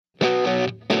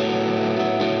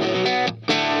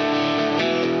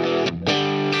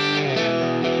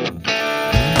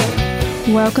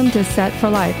Welcome to Set for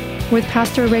Life with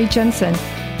Pastor Ray Jensen.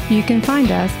 You can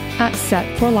find us at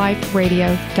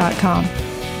setforliferadio.com.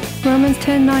 Romans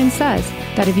 10:9 says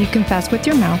that if you confess with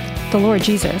your mouth the Lord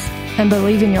Jesus and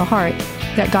believe in your heart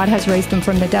that God has raised him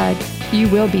from the dead, you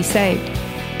will be saved.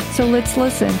 So let's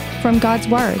listen from God's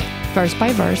Word, verse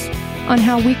by verse, on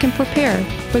how we can prepare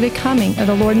for the coming of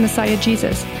the Lord and Messiah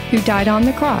Jesus, who died on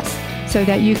the cross so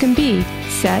that you can be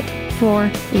set for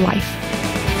life.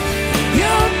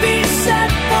 You'll be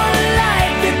set for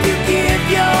life if you give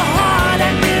your heart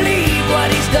and believe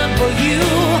what he's done for you.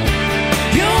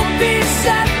 You'll be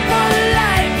set for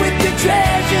life with your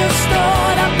treasure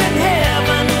stored up in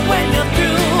heaven when you're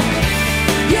through.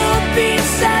 You'll be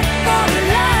set for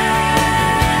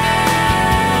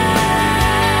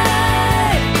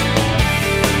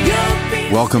life.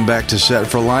 Welcome back to Set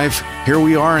for Life. Here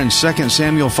we are in 2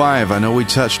 Samuel 5. I know we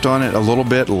touched on it a little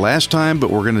bit last time, but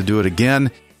we're going to do it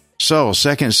again. So,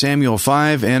 2 Samuel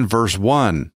 5 and verse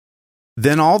 1.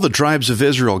 Then all the tribes of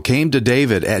Israel came to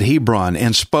David at Hebron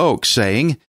and spoke,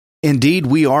 saying, Indeed,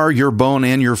 we are your bone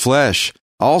and your flesh.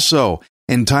 Also,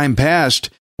 in time past,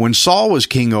 when Saul was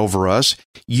king over us,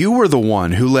 you were the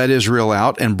one who led Israel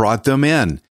out and brought them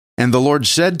in. And the Lord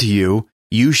said to you,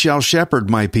 You shall shepherd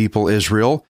my people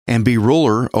Israel, and be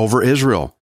ruler over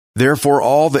Israel. Therefore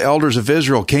all the elders of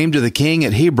Israel came to the king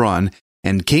at Hebron,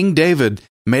 and King David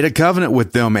made a covenant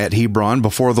with them at Hebron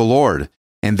before the Lord,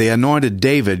 and they anointed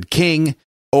David king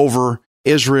over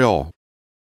Israel.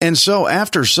 And so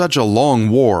after such a long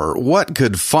war, what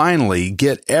could finally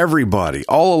get everybody,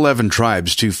 all 11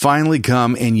 tribes, to finally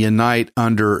come and unite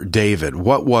under David?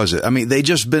 What was it? I mean, they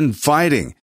just been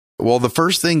fighting. Well, the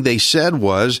first thing they said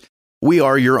was, We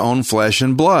are your own flesh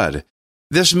and blood.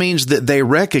 This means that they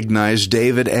recognize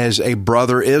David as a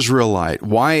brother Israelite.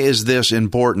 Why is this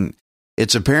important?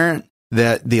 It's apparent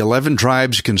that the 11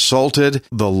 tribes consulted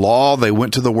the law. They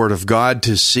went to the Word of God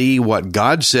to see what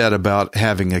God said about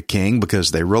having a king,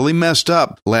 because they really messed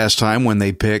up last time when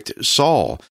they picked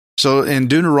Saul. So in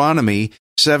Deuteronomy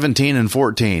 17 and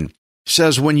 14,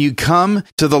 says, When you come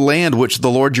to the land which the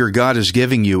Lord your God is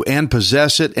giving you, and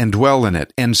possess it and dwell in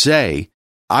it, and say,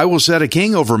 I will set a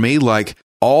king over me like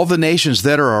all the nations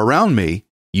that are around me,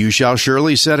 you shall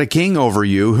surely set a king over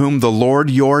you, whom the Lord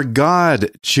your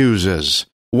God chooses.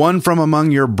 One from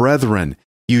among your brethren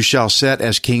you shall set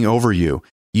as king over you.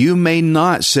 You may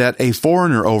not set a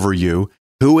foreigner over you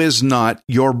who is not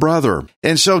your brother.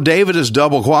 And so David is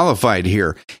double qualified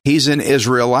here. He's an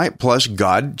Israelite, plus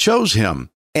God chose him.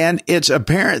 And it's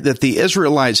apparent that the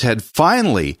Israelites had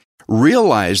finally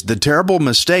realized the terrible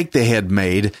mistake they had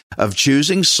made of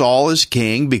choosing Saul as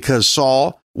king, because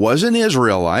Saul was an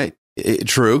Israelite,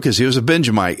 true, because he was a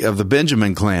Benjamite of the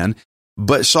Benjamin clan,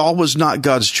 but Saul was not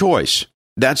God's choice.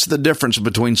 That's the difference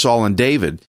between Saul and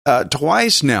David.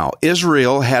 Twice now,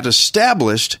 Israel had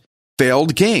established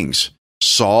failed kings,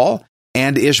 Saul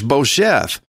and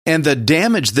Ishbosheth, and the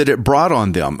damage that it brought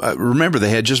on them. Remember, they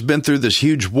had just been through this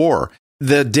huge war.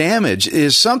 The damage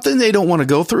is something they don't want to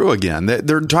go through again.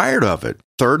 They're tired of it.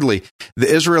 Thirdly, the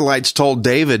Israelites told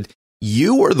David,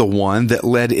 You were the one that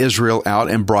led Israel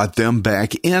out and brought them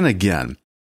back in again.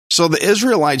 So the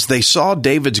Israelites, they saw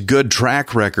David's good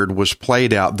track record was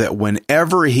played out, that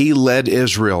whenever he led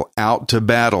Israel out to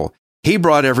battle, he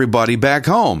brought everybody back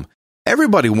home.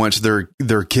 Everybody wants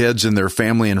their kids and their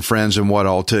family and friends and what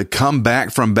all to come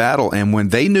back from battle. And when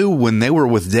they knew when they were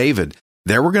with David,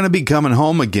 they were going to be coming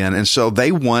home again. And so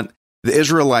the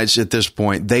Israelites at this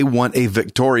point, they want a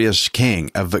victorious king,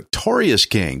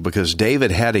 because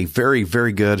David had a very,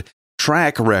 very good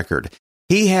track record.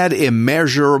 He had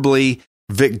immeasurably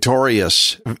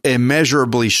victorious,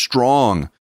 immeasurably strong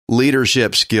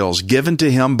leadership skills given to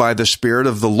him by the Spirit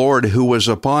of the Lord who was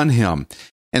upon him.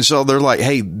 And so they're like,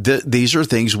 hey, these are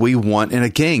things we want in a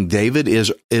king. David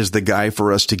is the guy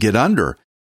for us to get under.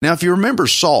 Now, if you remember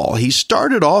Saul, he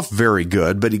started off very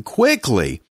good, but he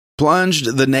quickly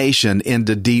plunged the nation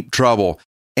into deep trouble.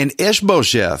 And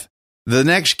Ishbosheth, the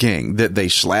next king that they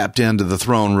slapped into the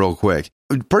throne real quick,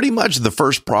 pretty much the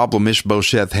first problem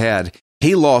Ishbosheth had,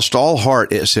 he lost all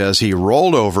heart, it says. He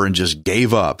rolled over and just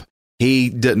gave up. He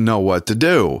didn't know what to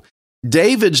do.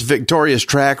 David's victorious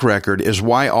track record is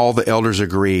why all the elders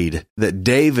agreed that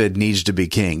David needs to be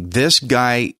king. This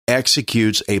guy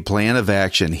executes a plan of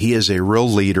action. He is a real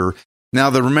leader. Now,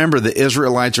 remember, the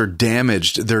Israelites are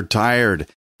damaged. They're tired.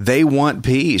 They want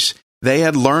peace. They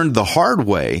had learned the hard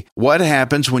way what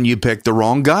happens when you pick the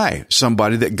wrong guy,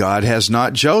 somebody that God has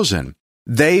not chosen.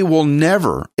 They will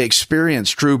never experience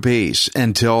true peace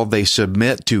until they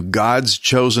submit to God's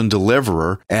chosen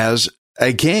deliverer as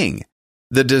a king.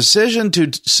 The decision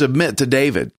to submit to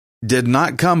David did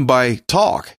not come by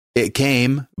talk. It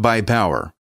came by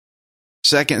power.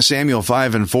 2 Samuel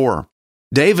 5 and 4.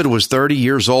 David was 30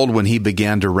 years old when he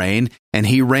began to reign, and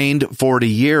he reigned 40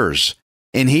 years.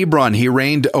 In Hebron, he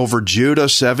reigned over Judah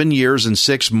 7 years and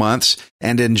 6 months,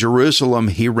 and in Jerusalem,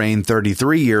 he reigned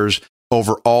 33 years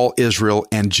over all Israel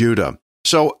and Judah.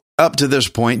 So, up to this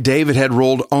point, David had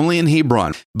ruled only in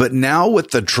Hebron, but now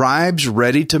with the tribes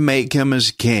ready to make him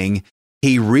as king,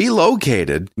 he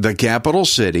relocated the capital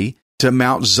city to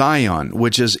Mount Zion,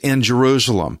 which is in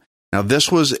Jerusalem. Now,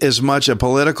 this was as much a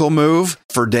political move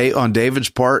on David's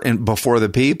part and before the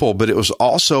people, but it was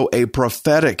also a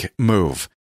prophetic move.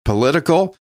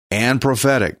 Political and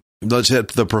prophetic. Let's hit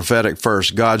the prophetic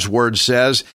first. God's word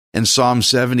says in Psalm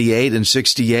 78 and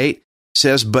 68,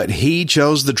 says, "But he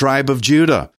chose the tribe of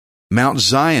Judah, Mount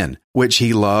Zion, which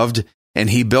he loved, and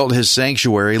he built his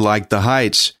sanctuary like the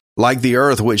heights, like the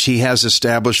earth which he has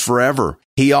established forever.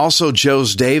 He also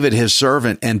chose David his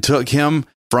servant and took him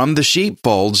from the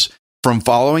sheepfolds, from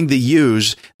following the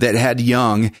ewes that had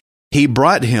young. He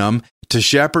brought him to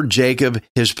shepherd Jacob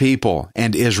his people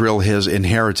and Israel his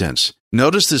inheritance."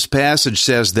 Notice this passage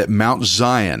says that Mount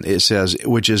Zion, it says,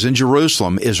 which is in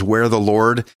Jerusalem, is where the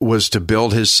Lord was to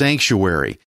build his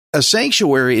sanctuary. A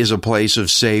sanctuary is a place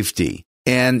of safety.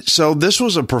 And so this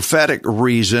was a prophetic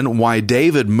reason why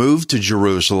David moved to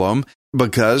Jerusalem,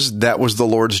 because that was the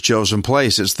Lord's chosen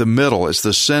place. It's the middle, it's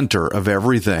the center of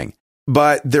everything.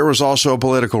 But there was also a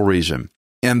political reason.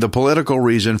 And the political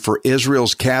reason for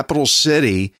Israel's capital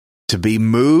city to be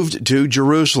moved to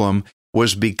Jerusalem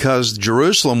was because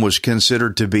Jerusalem was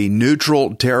considered to be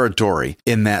neutral territory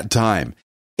in that time.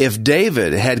 If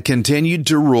David had continued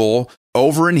to rule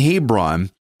over in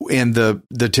Hebron, in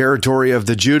the territory of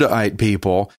the Judahite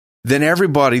people, then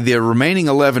everybody, the remaining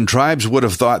 11 tribes, would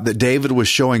have thought that David was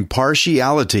showing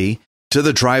partiality to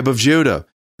the tribe of Judah.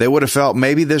 They would have felt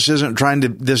maybe this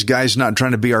guy's not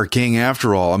trying to be our king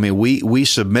after all. I mean, we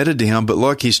submitted to him, but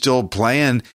look, he's still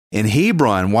playing in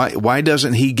Hebron. Why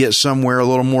doesn't he get somewhere a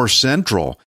little more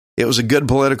central? It was a good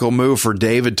political move for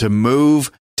David to move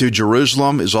to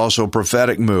Jerusalem. Is also a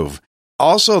prophetic move.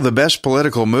 Also, the best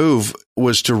political move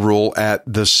was to rule at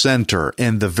the center,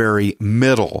 in the very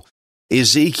middle.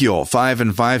 Ezekiel 5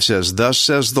 and 5 says, "Thus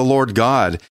says the Lord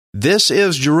God, this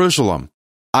is Jerusalem.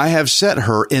 I have set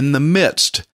her in the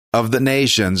midst of the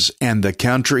nations and the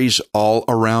countries all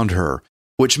around her,"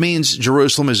 which means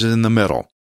Jerusalem is in the middle.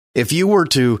 If you were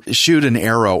to shoot an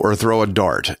arrow or throw a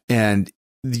dart, and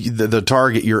the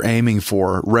target you're aiming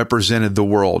for represented the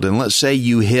world, and let's say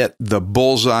you hit the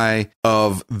bullseye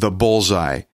of the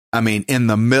bullseye, in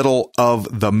the middle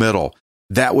of the middle,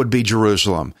 that would be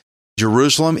Jerusalem.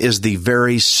 Jerusalem is the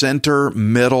very center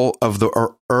middle of the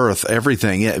earth,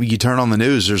 everything. You turn on the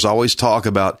news, there's always talk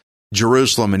about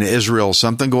Jerusalem and Israel,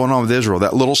 something going on with Israel.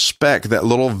 That little speck, that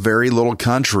very little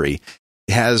country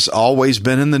has always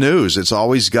been in the news. It's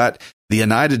always got the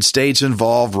United States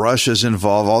involved, Russia's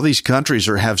involved. All these countries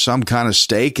have some kind of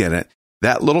stake in it.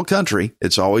 That little country,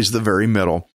 it's always the very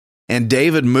middle. And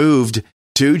David moved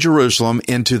to Jerusalem,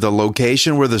 into the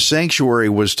location where the sanctuary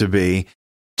was to be,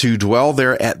 to dwell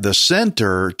there at the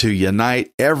center, to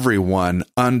unite everyone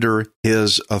under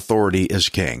his authority as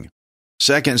king.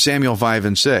 2 Samuel 5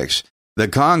 and 6, the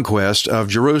conquest of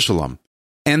Jerusalem.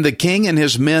 "And the king and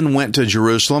his men went to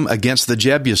Jerusalem against the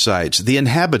Jebusites, the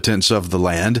inhabitants of the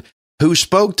land, who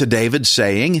spoke to David,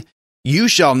 saying, 'You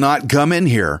shall not come in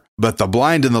here, but the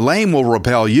blind and the lame will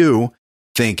repel you,'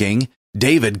 thinking,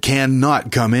 'David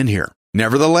cannot come in here.'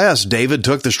 Nevertheless, David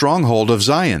took the stronghold of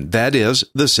Zion, that is,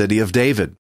 the city of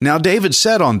David. Now David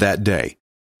said on that day,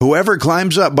 'Whoever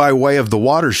climbs up by way of the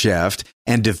water shaft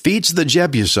and defeats the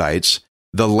Jebusites,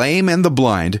 the lame and the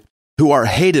blind, who are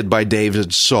hated by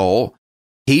David's soul,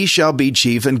 he shall be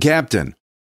chief and captain.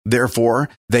 Therefore,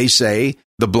 they say,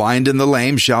 the blind and the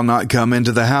lame shall not come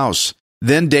into the house.'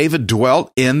 Then David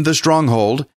dwelt in the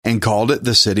stronghold and called it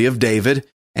the city of David,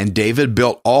 and David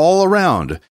built all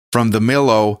around from the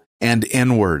Millo and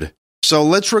inward." So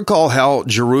let's recall how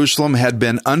Jerusalem had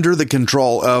been under the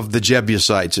control of the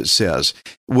Jebusites, it says,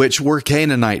 which were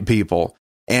Canaanite people,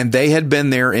 and they had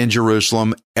been there in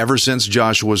Jerusalem ever since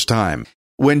Joshua's time.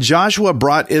 When Joshua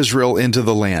brought Israel into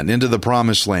the land, into the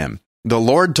promised land, the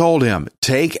Lord told him,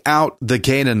 take out the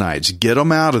Canaanites, get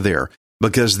them out of there,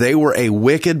 because they were a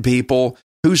wicked people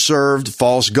who served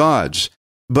false gods.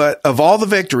 But of all the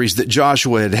victories that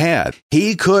Joshua had,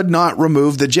 he could not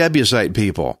remove the Jebusite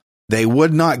people. They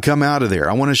would not come out of there.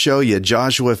 I want to show you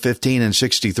Joshua 15 and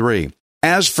 63.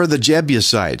 "As for the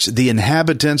Jebusites, the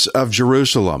inhabitants of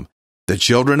Jerusalem, the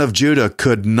children of Judah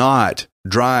could not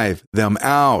drive them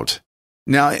out.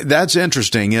 Now, that's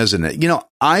interesting, isn't it?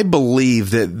 I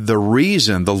believe that the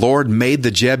reason the Lord made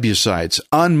the Jebusites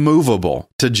unmovable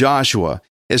to Joshua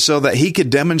is so that he could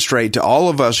demonstrate to all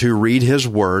of us who read his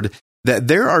word that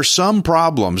there are some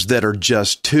problems that are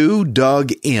just too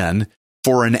dug in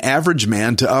for an average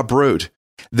man to uproot.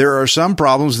 There are some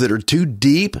problems that are too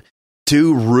deep,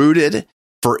 too rooted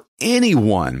for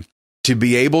anyone to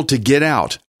be able to get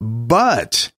out,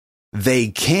 but they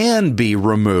can be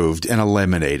removed and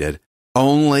eliminated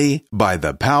only by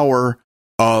the power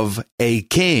of a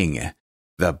king.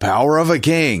 The power of a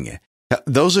king.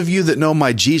 Those of you that know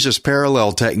my Jesus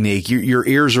parallel technique, your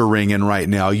ears are ringing right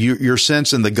now. You're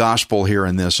sensing the gospel here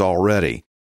in this already.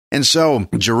 And so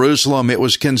Jerusalem, it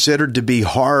was considered to be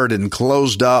hard and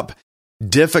closed up,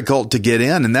 difficult to get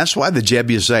in. And that's why the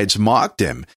Jebusites mocked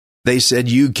him. They said,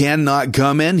 you cannot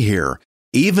come in here.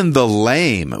 Even the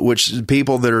lame, which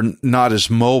people that are not as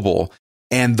mobile,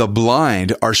 and the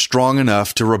blind are strong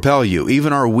enough to repel you.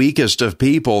 Even our weakest of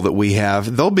people that we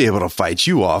have, they'll be able to fight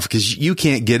you off because you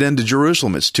can't get into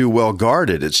Jerusalem. It's too well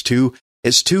guarded. It's too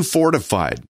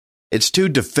fortified. It's too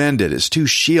defended. It's too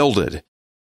shielded.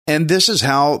 And this is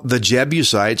how the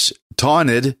Jebusites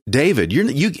taunted David.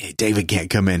 David can't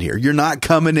come in here. You're not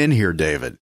coming in here,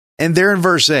 David. And there in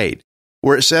verse 8,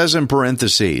 where it says in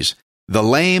parentheses, the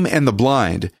lame and the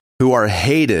blind who are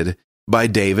hated by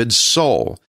David's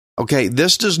soul. Okay,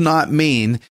 this does not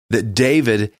mean that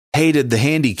David hated the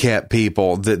handicapped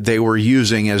people that they were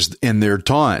using as in their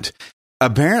taunt.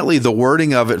 Apparently, the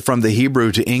wording of it from the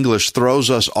Hebrew to English throws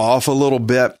us off a little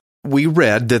bit. We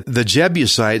read that the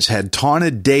Jebusites had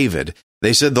taunted David.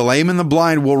 They said, the lame and the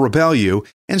blind will repel you.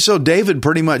 And so David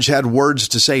pretty much had words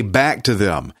to say back to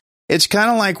them. It's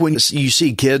kind of like when you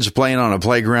see kids playing on a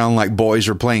playground, like boys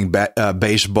are playing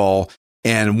baseball,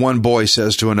 and one boy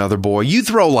says to another boy, you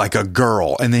throw like a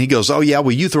girl. And then he goes, oh, yeah,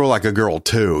 well, you throw like a girl,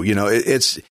 too.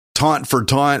 It's taunt for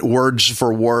taunt, words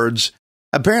for words.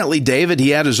 Apparently, David,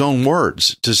 he had his own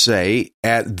words to say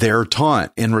at their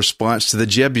taunt in response to the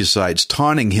Jebusites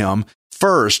taunting him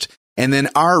first. And then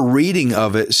our reading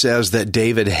of it says that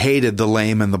David hated the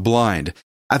lame and the blind.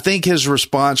 I think his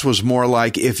response was more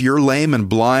like, if you're lame and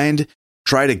blind,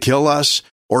 try to kill us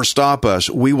or stop us,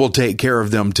 we will take care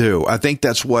of them too. I think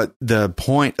that's what the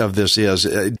point of this is.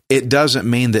 It doesn't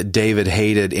mean that David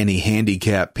hated any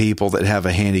handicapped people that have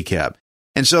a handicap.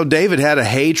 And so David had a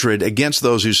hatred against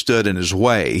those who stood in his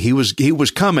way. He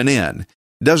was coming in.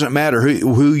 It doesn't matter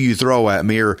who you throw at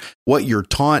me or what your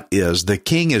taunt is. The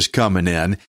king is coming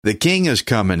in. The king is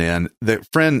coming in.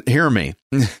 Friend, hear me.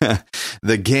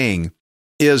 The king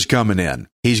is coming in.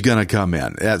 He's going to come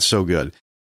in. That's so good.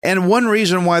 And one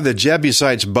reason why the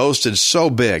Jebusites boasted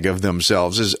so big of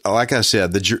themselves is, like I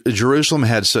said, Jerusalem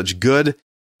had such good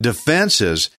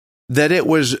defenses that it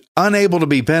was unable to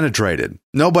be penetrated.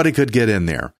 Nobody could get in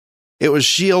there. It was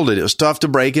shielded. It was tough to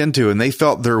break into, and they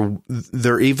felt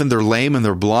even their lame and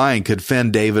their blind could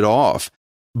fend David off.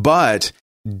 But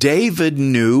David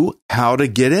knew how to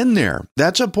get in there.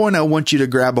 That's a point I want you to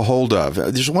grab a hold of.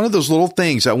 There's one of those little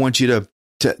things I want you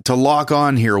to lock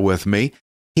on here with me.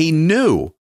 He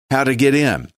knew how to get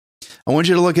in. I want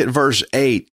you to look at verse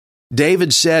 8.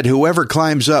 David said, whoever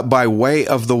climbs up by way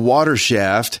of the water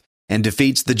shaft and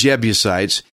defeats the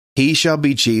Jebusites, he shall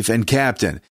be chief and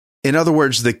captain. In other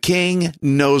words, the king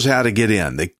knows how to get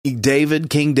in.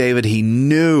 King David, he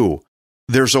knew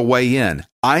there's a way in.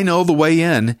 I know the way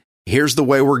in. Here's the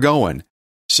way we're going.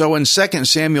 So in 2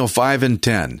 Samuel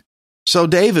 5:10, so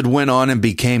David went on and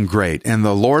became great, and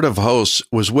the Lord of hosts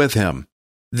was with him.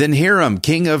 Then Hiram,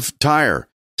 king of Tyre,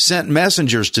 sent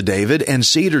messengers to David and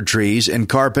cedar trees and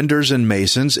carpenters and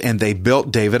masons, and they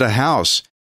built David a house.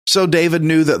 So David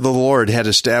knew that the Lord had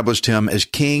established him as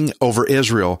king over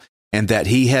Israel, and that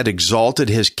he had exalted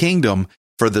his kingdom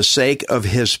for the sake of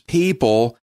his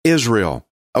people, Israel.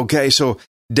 Okay, so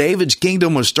David's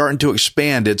kingdom was starting to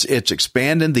expand. It's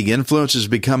expanding. The influence is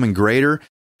becoming greater.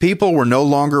 People were no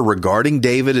longer regarding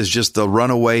David as just the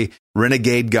runaway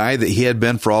renegade guy that he had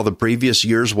been for all the previous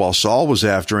years while Saul was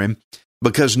after him,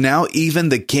 because now even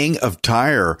the king of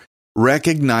Tyre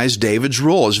recognized David's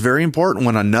rule. It's very important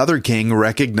when another king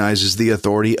recognizes the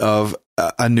authority of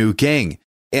a new king.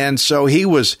 And so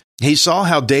he saw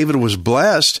how David was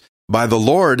blessed by the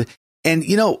Lord, and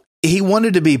he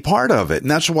wanted to be part of it. And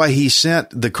that's why he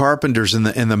sent the carpenters and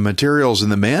the materials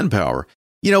and the manpower.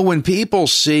 When people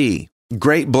see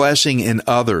great blessing in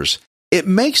others, it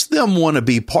makes them want to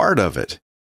be part of it.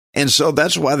 And so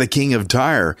that's why the king of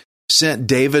Tyre sent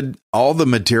David all the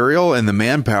material and the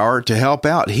manpower to help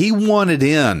out. He wanted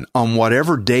in on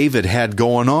whatever David had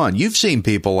going on. You've seen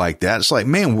people like that. It's like,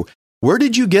 man, where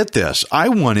did you get this? I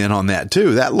want in on that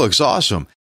too. That looks awesome.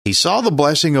 He saw the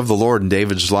blessing of the Lord in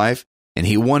David's life, and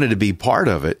he wanted to be part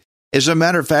of it. As a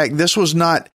matter of fact, this was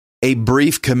not a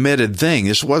brief committed thing.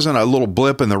 This wasn't a little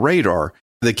blip in the radar.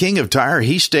 The king of Tyre,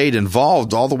 he stayed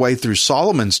involved all the way through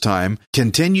Solomon's time,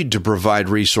 continued to provide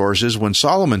resources when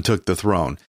Solomon took the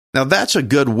throne. Now, that's a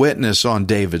good witness on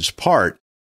David's part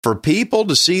for people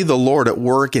to see the Lord at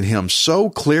work in him so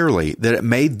clearly that it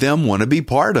made them want to be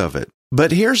part of it.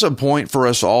 But here's a point for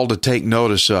us all to take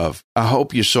notice of. I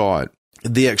hope you saw it.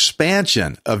 The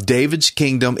expansion of David's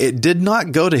kingdom, it did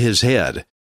not go to his head.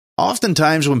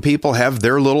 Oftentimes when people have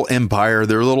their little empire,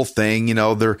 their little thing,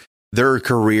 their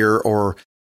career, or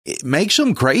it makes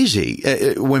them crazy.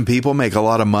 When people make a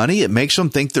lot of money, it makes them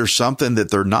think there's something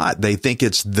that they're not. They think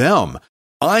it's them.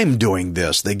 I'm doing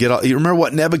this. You remember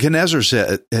what Nebuchadnezzar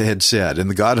had said,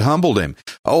 and God humbled him.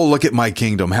 Oh, look at my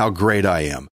kingdom, how great I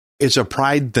am. It's a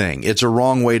pride thing. It's a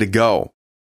wrong way to go.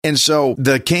 And so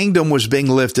the kingdom was being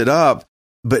lifted up,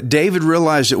 but David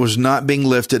realized it was not being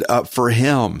lifted up for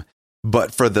him,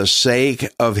 but for the sake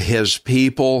of his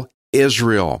people,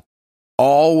 Israel.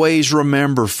 Always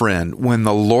remember, friend, when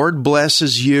the Lord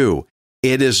blesses you,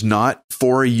 it is not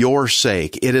for your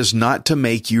sake. It is not to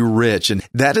make you rich. And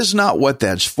that is not what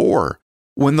that's for.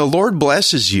 When the Lord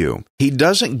blesses you, He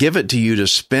doesn't give it to you to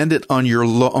spend it on your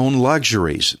own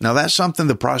luxuries. Now, that's something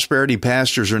the prosperity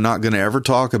pastors are not going to ever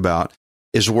talk about,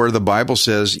 is where the Bible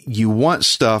says you want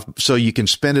stuff so you can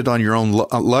spend it on your own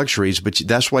luxuries, but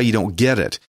that's why you don't get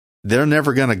it. They're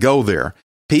never going to go there.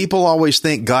 People always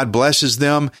think God blesses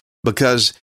them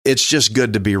because it's just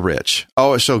good to be rich.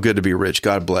 Oh, it's so good to be rich.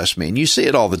 God bless me. And you see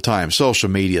it all the time. Social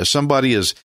media. Somebody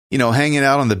is, hanging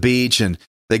out on the beach and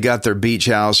they got their beach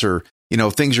house, or,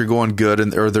 things are going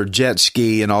good, or their jet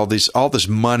ski and all this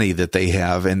money that they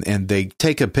have. And they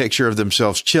take a picture of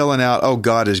themselves chilling out. Oh,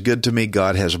 God is good to me.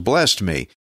 God has blessed me.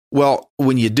 Well,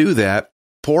 when you do that,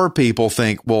 poor people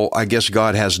think, well, I guess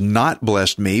God has not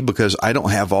blessed me because I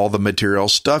don't have all the material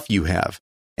stuff you have.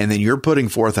 And then you're putting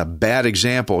forth a bad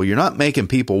example. You're not making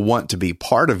people want to be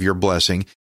part of your blessing.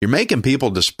 You're making people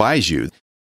despise you.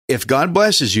 If God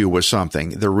blesses you with something,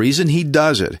 the reason He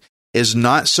does it is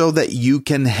not so that you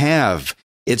can have.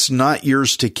 It's not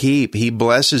yours to keep. He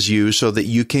blesses you so that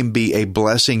you can be a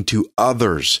blessing to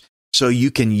others, so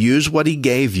you can use what He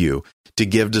gave you to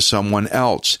give to someone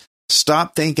else.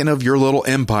 Stop thinking of your little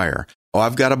empire. Oh,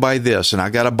 I've got to buy this, and I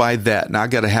got to buy that, and I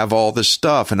got to have all this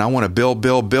stuff, and I want to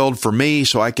build for me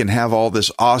so I can have all this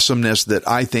awesomeness that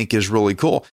I think is really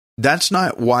cool. That's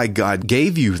not why God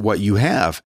gave you what you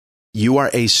have. You are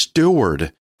a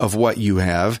steward of what you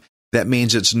have. That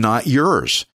means it's not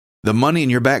yours. The money in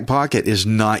your back pocket is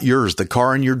not yours. The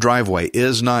car in your driveway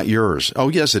is not yours. Oh,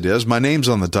 yes, it is. My name's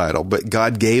on the title, but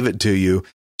God gave it to you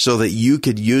so that you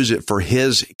could use it for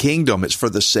His kingdom. It's for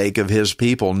the sake of His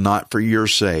people, not for your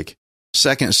sake.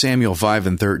 2 Samuel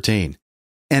 5:13.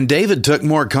 And David took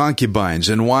more concubines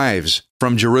and wives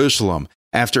from Jerusalem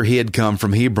after he had come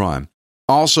from Hebron.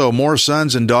 Also, more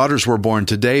sons and daughters were born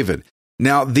to David.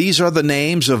 Now, these are the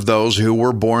names of those who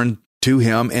were born to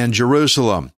him in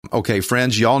Jerusalem. Okay,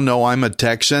 friends, y'all know I'm a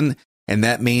Texan, and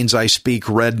that means I speak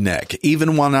redneck.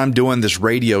 Even when I'm doing this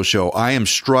radio show, I am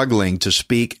struggling to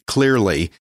speak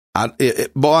clearly.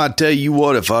 Boy, I tell you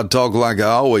what, if I talk like I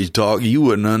always talk, you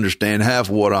wouldn't understand half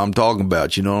of what I'm talking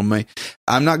about. You know what I mean?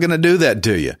 I'm not going to do that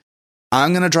to you.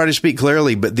 I'm going to try to speak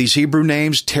clearly, but these Hebrew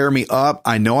names tear me up.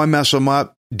 I know I mess them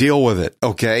up. Deal with it,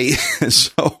 okay?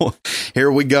 So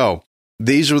here we go.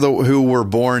 These are who were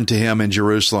born to him in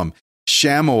Jerusalem: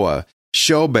 Shammua,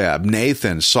 Shobab,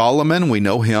 Nathan, Solomon, we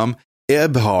know him,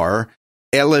 Ibhar,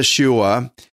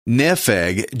 Elishua,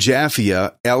 Nepheg,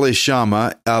 Japhia,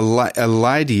 Elishama,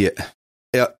 Eliada.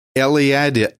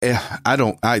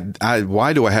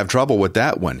 Why do I have trouble with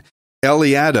that one?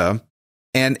 Eliada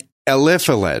and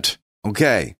Eliphalet.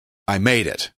 Okay, I made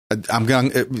it. I'm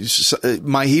going.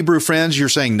 My Hebrew friends, you're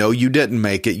saying no, you didn't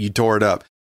make it. You tore it up.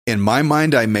 In my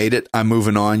mind, I made it. I'm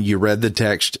moving on. You read the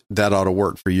text. That ought to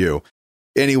work for you.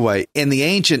 Anyway, in the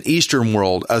ancient Eastern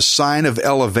world, a sign of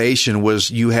elevation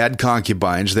was you had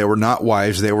concubines. They were not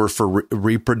wives. They were for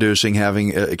reproducing,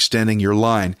 extending your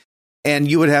line. And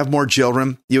you would have more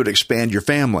children. You would expand your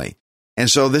family. And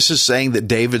so this is saying that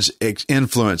David's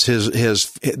influence,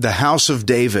 the house of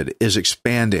David is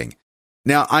expanding.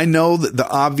 Now, I know that the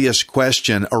obvious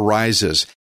question arises.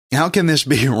 How can this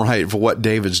be right for what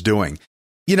David's doing?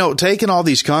 Taking all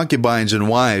these concubines and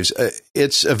wives,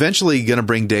 it's eventually going to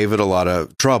bring David a lot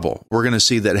of trouble. We're going to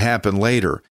see that happen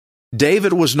later.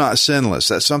 David was not sinless.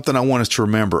 That's something I want us to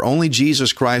remember. Only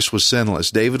Jesus Christ was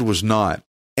sinless. David was not.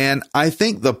 And I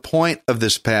think the point of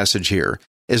this passage here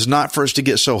is not for us to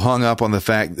get so hung up on the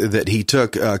fact that he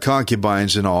took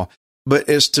concubines and all, but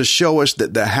it's to show us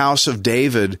that the house of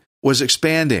David was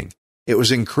expanding. It was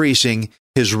increasing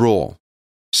his rule.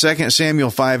 2 Samuel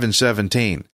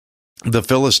 5:17. The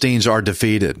Philistines are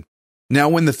defeated. Now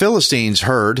when the Philistines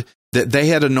heard that they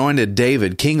had anointed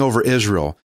David king over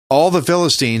Israel, all the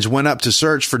Philistines went up to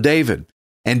search for David,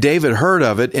 and David heard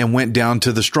of it and went down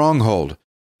to the stronghold.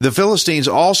 The Philistines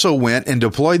also went and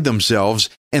deployed themselves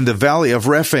in the valley of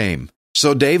Rephaim.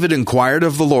 So David inquired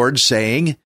of the Lord,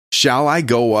 saying, Shall I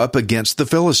go up against the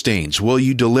Philistines? Will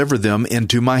you deliver them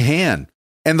into my hand?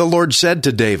 And the Lord said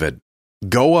to David,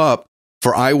 Go up,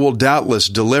 for I will doubtless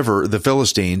deliver the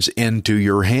Philistines into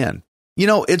your hand. You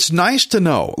know, it's nice to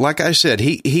know, like I said,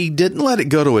 he didn't let it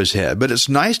go to his head, but it's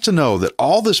nice to know that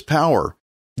all this power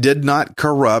did not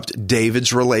corrupt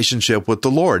David's relationship with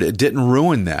the Lord. It didn't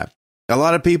ruin that. A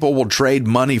lot of people will trade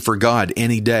money for God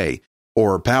any day,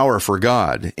 or power for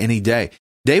God any day.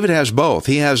 David has both.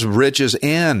 He has riches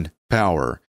and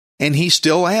power. And he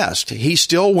still asked. He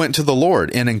still went to the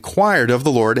Lord and inquired of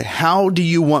the Lord, How do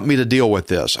you want me to deal with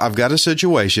this? I've got a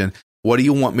situation. What do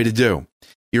you want me to do?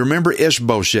 You remember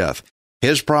Ishbosheth.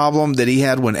 His problem that he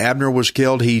had when Abner was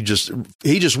killed, he just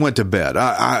went to bed.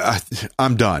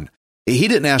 I'm done. He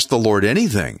didn't ask the Lord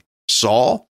anything.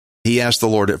 Saul, he asked the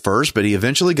Lord at first, but he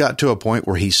eventually got to a point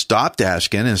where he stopped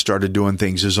asking and started doing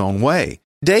things his own way.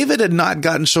 David had not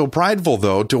gotten so prideful,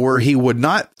 though, to where he would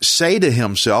not say to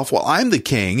himself, Well, I'm the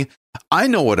king. I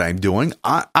know what I'm doing.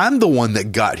 I'm the one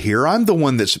that got here. I'm the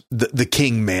one that's the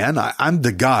king man. I'm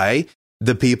the guy.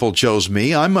 The people chose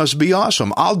me. I must be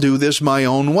awesome. I'll do this my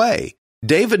own way.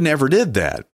 David never did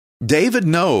that. David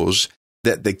knows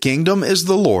that the kingdom is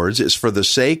the Lord's. It's for the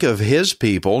sake of his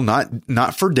people,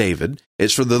 not for David.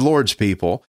 It's for the Lord's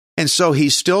people. And so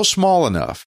he's still small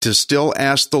enough to still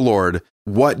ask the Lord,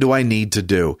 what do I need to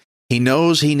do? He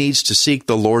knows he needs to seek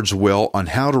the Lord's will on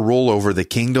how to rule over the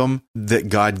kingdom that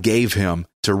God gave him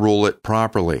to rule it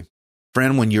properly.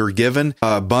 Friend, when you're given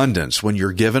abundance, when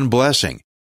you're given blessing,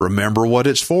 remember what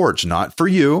it's for. It's not for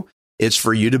you. It's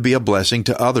for you to be a blessing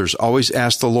to others. Always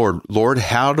ask the Lord, Lord,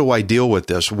 how do I deal with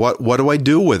this? What do I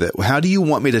do with it? How do you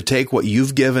want me to take what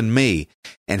you've given me?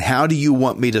 And how do you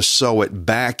want me to sow it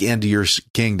back into your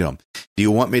kingdom? Do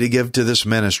you want me to give to this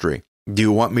ministry? Do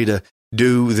you want me to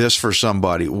do this for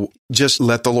somebody? Just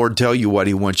let the Lord tell you what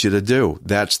he wants you to do.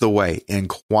 That's the way.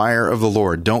 Inquire of the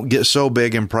Lord. Don't get so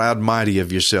big and proud and mighty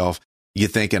of yourself. You're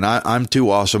thinking, I'm too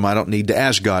awesome. I don't need to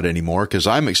ask God anymore because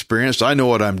I'm experienced. I know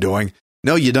what I'm doing.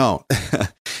 No, you don't.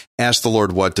 Ask the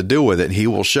Lord what to do with it, and he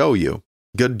will show you.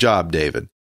 Good job, David.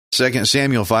 2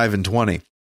 Samuel 5:20.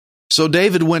 So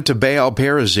David went to Baal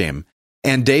Perazim,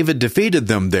 and David defeated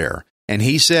them there. And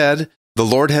he said, The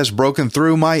Lord has broken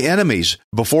through my enemies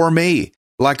before me,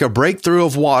 like a breakthrough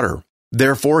of water.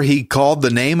 Therefore he called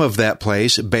the name of that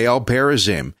place Baal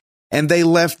Perazim. And they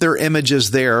left their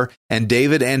images there, and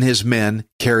David and his men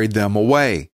carried them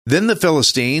away. Then the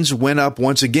Philistines went up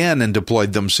once again and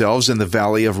deployed themselves in the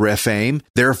valley of Rephaim.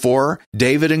 Therefore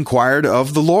David inquired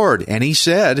of the Lord, and he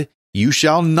said, You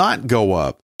shall not go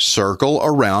up. Circle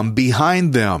around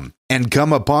behind them, and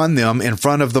come upon them in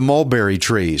front of the mulberry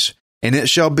trees. And it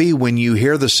shall be when you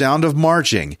hear the sound of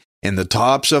marching in the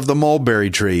tops of the mulberry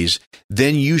trees,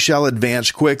 then you shall advance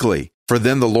quickly. For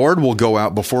then the Lord will go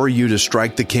out before you to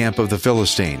strike the camp of the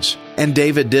Philistines. And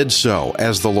David did so,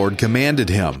 as the Lord commanded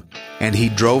him. And he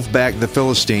drove back the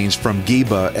Philistines from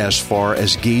Geba as far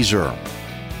as Gezer.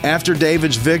 After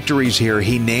David's victories here,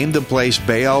 he named the place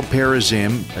Baal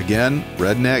Perazim. Again,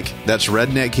 redneck, that's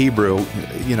redneck Hebrew.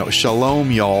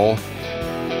 Shalom, y'all.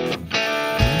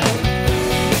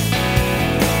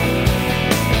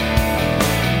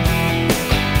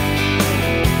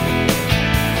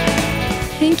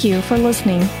 Thank you for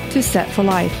listening to Set for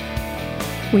Life.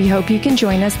 We hope you can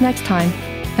join us next time,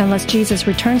 unless Jesus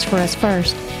returns for us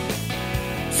first.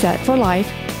 Set for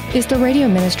Life is the radio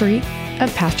ministry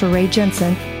of Pastor Ray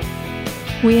Jensen.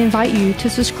 We invite you to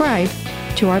subscribe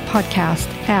to our podcast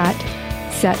at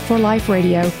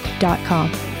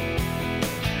setforliferadio.com.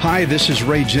 Hi, this is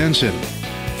Ray Jensen.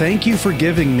 Thank you for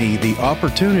giving me the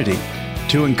opportunity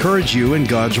to encourage you in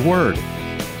God's Word.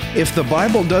 If the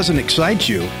Bible doesn't excite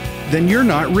you, then you're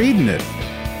not reading it.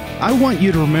 I want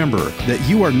you to remember that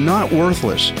you are not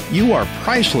worthless. You are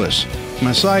priceless.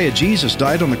 Messiah Jesus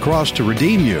died on the cross to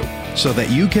redeem you so that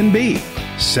you can be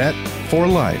set for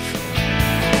life.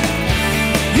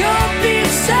 You'll be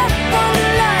set for